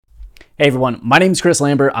Hey everyone, my name is Chris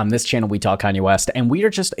Lambert. On this channel, we talk Kanye West, and we are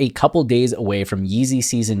just a couple days away from Yeezy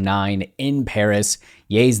Season 9 in Paris.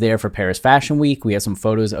 Ye's there for Paris Fashion Week. We have some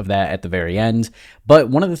photos of that at the very end. But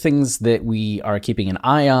one of the things that we are keeping an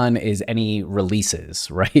eye on is any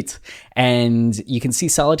releases, right? And you can see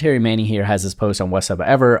Solitary Manny here has this post on West Sub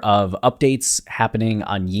Ever of updates happening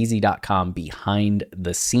on Yeezy.com behind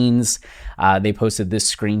the scenes. They posted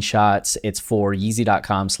this screenshot. It's for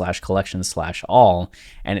Yeezy.com/collection/all,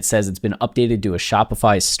 and it says it's been updated to a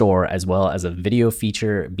Shopify store as well as a video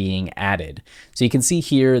feature being added. So you can see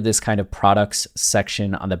here this kind of products section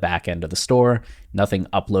on the back end of the store. Nothing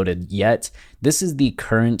uploaded yet. This is the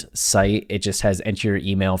current site. It just has enter your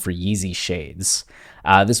email for Yeezy Shades.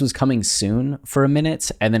 This was coming soon for a minute,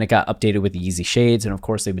 and then it got updated with the Yeezy Shades. And of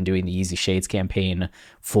course, they've been doing the Yeezy Shades campaign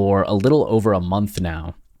for a little over a month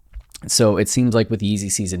now. So it seems like with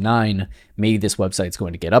Yeezy Season 9, maybe this website's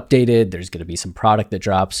going to get updated. There's going to be some product that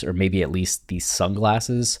drops, or maybe at least these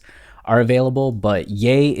sunglasses are available. But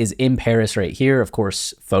Ye is in Paris right here. Of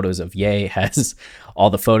course, photos of Ye has all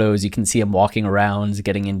the photos. You can see him walking around,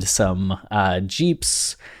 getting into some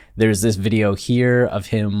Jeeps. There's this video here of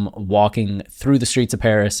him walking through the streets of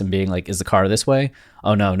Paris and being like, is the car this way?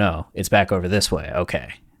 Oh, no, it's back over this way. Okay.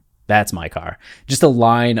 That's my car. Just a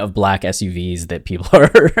line of black SUVs that people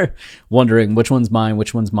are wondering which one's mine,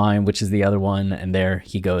 which is the other one. And there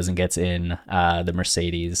he goes and gets in the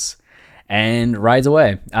Mercedes and rides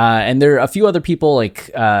away. And there are a few other people,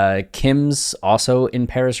 like Kim's also in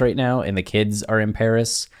Paris right now, and the kids are in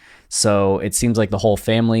Paris. So it seems like the whole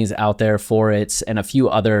family's out there for it, and a few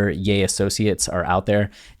other Ye associates are out there.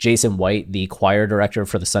 Jason White, the choir director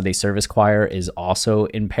for the Sunday Service Choir, is also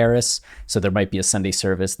in Paris. So there might be a Sunday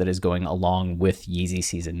service that is going along with Yeezy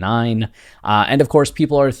Season 9. And of course,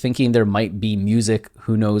 people are thinking there might be music.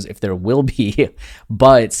 Who knows if there will be?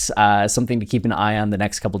 But something to keep an eye on the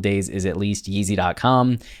next couple days is at least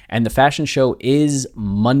Yeezy.com. And the fashion show is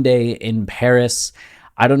Monday in Paris.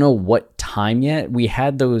 I don't know what time yet. We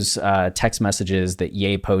had those text messages that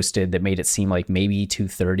Ye posted that made it seem like maybe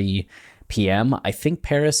 2:30 p.m. I think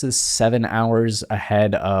Paris is 7 hours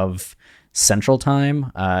ahead of Central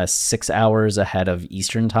Time, 6 hours ahead of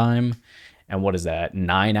Eastern Time. And what is that?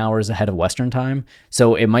 9 hours ahead of Western Time.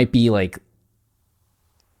 So it might be like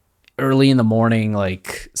early in the morning,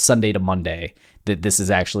 like Sunday to Monday, that this is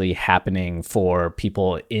actually happening for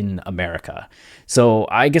people in America. So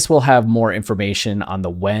I guess we'll have more information on the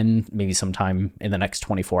when, maybe sometime in the next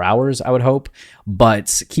 24 hours, I would hope.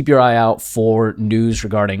 But keep your eye out for news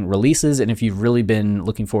regarding releases. And if you've really been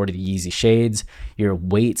looking forward to the Yeezy Shades, your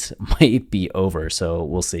wait might be over. So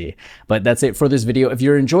we'll see. But that's it for this video. If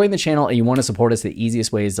you're enjoying the channel and you want to support us, the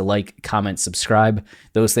easiest way is to like, comment, subscribe.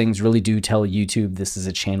 Those things really do tell YouTube this is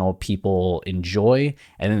a channel people enjoy,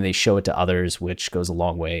 and then they show it to others, which goes a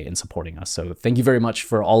long way in supporting us. So thank you very much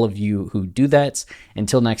for all of you who do that.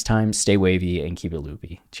 Until next time, stay wavy and keep it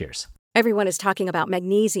loopy. Cheers. Everyone is talking about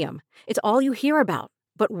magnesium. It's all you hear about.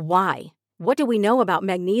 But why? What do we know about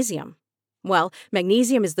magnesium? Well,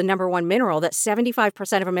 magnesium is the #1 mineral that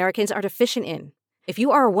 75% of Americans are deficient in. If you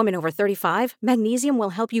are a woman over 35, magnesium will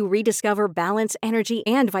help you rediscover balance, energy,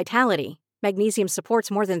 and vitality. Magnesium supports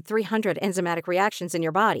more than 300 enzymatic reactions in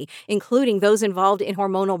your body, including those involved in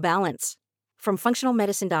hormonal balance. From functional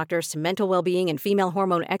medicine doctors to mental well-being and female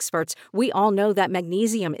hormone experts, we all know that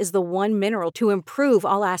magnesium is the one mineral to improve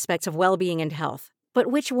all aspects of well-being and health. But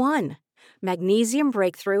which one? Magnesium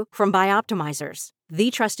Breakthrough from Bioptimizers,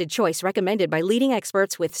 the trusted choice recommended by leading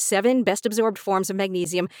experts with 7 best-absorbed forms of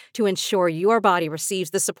magnesium to ensure your body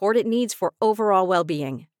receives the support it needs for overall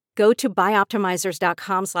well-being. Go to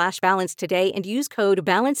bioptimizers.com/balance today and use code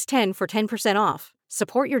BALANCE10 for 10% off.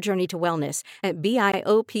 Support your journey to wellness at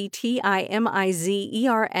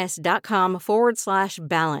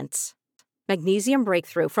bioptimizers.com/balance. Magnesium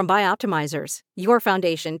Breakthrough from Bioptimizers, your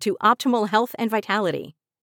foundation to optimal health and vitality.